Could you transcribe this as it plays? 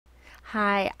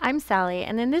Hi, I'm Sally,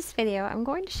 and in this video I'm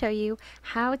going to show you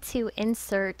how to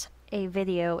insert a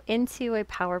video into a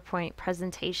PowerPoint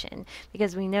presentation,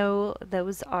 because we know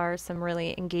those are some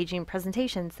really engaging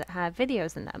presentations that have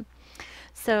videos in them.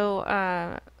 So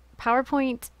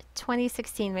PowerPoint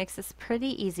 2016 makes this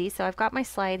pretty easy. So I've got my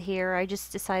slide here. I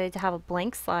just decided to have a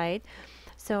blank slide.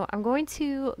 So I'm going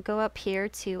to go up here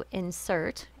to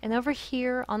Insert, and over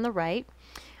here on the right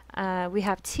we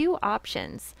have two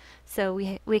options. So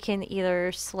we can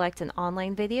either select an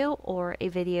online video or a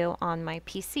video on my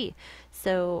PC.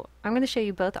 So I'm going to show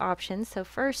you both options. So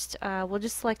first we'll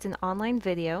just select an online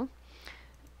video.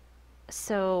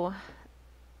 So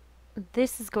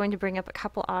this is going to bring up a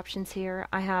couple options here.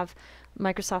 I have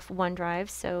Microsoft OneDrive,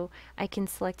 so I can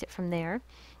select it from there.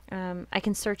 I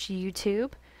can search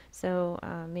YouTube. So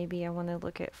maybe I want to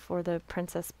look at For the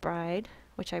Princess Bride,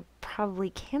 which I probably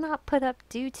cannot put up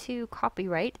due to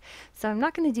copyright, so I'm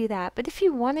not going to do that. But if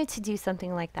you wanted to do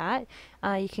something like that,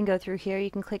 you can go through here.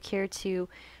 You can click here to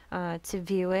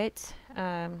view it,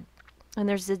 and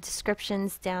there's the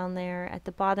descriptions down there at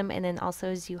the bottom, and then also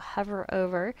as you hover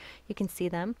over, you can see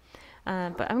them.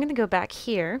 But I'm going to go back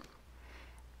here,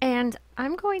 and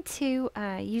I'm going to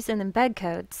use an embed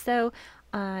code. So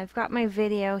I've got my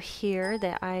video here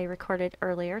that I recorded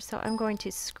earlier, so I'm going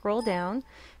to scroll down,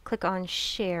 click on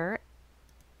Share,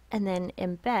 and then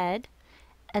Embed,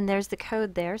 and there's the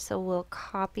code there, so we'll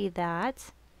copy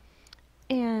that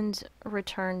and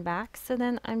return back. So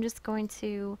then I'm just going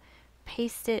to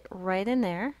paste it right in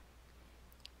there.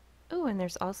 Oh, and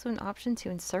there's also an option to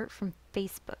insert from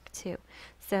Facebook too.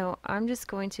 So I'm just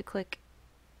going to click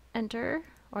Enter,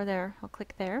 or there, I'll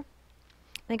click there.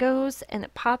 It goes and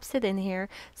it pops it in here.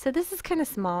 So this is kind of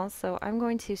small, so I'm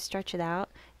going to stretch it out.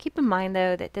 Keep in mind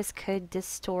though that this could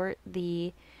distort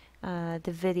the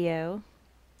video,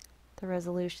 the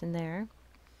resolution there.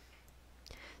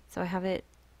 So I have it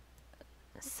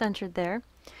centered there.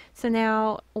 So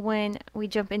now when we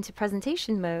jump into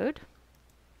presentation mode,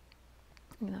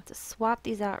 I'm gonna have to swap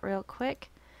these out real quick.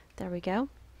 There we go.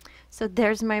 So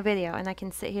there's my video, and I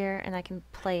can sit here and I can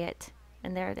play it,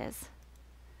 and there it is.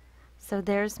 So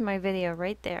there's my video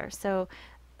right there. So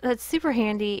that's super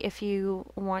handy if you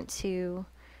want to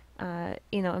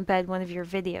embed one of your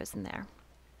videos in there.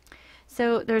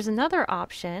 So there's another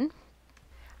option.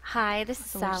 Hi, this is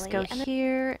Sally. We'll just go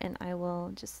here, and I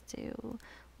will just do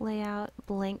layout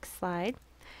blank slide.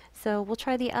 So we'll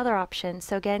try the other option.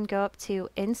 So again, go up to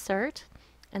Insert,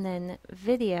 and then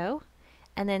Video,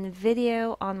 and then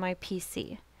Video on my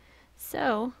PC.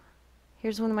 So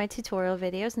here's one of my tutorial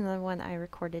videos, another one I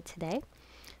recorded today.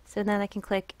 So then I can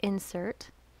click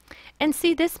Insert. And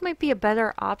see, this might be a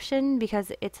better option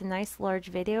because it's a nice large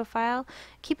video file.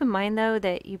 Keep in mind though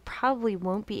that you probably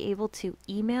won't be able to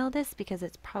email this because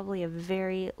it's probably a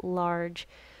very large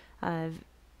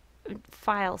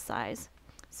file size.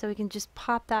 So we can just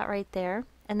pop that right there.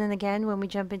 And then again, when we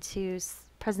jump into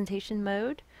presentation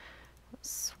mode,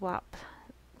 swap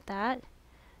that.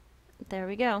 There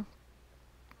we go.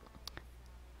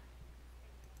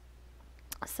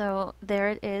 So there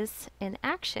it is in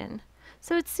action.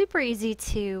 So it's super easy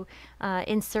to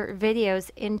insert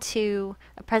videos into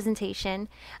a presentation.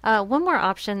 One more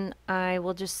option I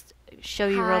will just show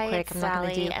you real quick. I'm not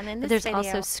going to do. And in but this there's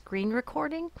also screen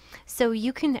recording. So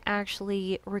you can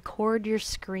actually record your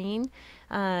screen.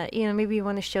 Maybe you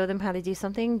want to show them how to do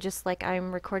something, just like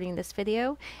I'm recording this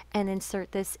video, and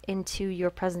insert this into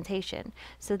your presentation.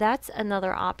 So that's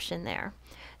another option there.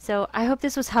 So I hope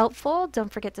this was helpful.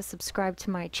 Don't forget to subscribe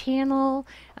to my channel.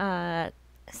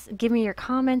 Give me your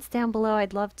comments down below.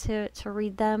 I'd love to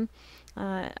read them.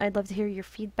 I'd love to hear your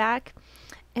feedback.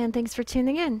 And thanks for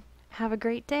tuning in. Have a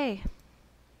great day.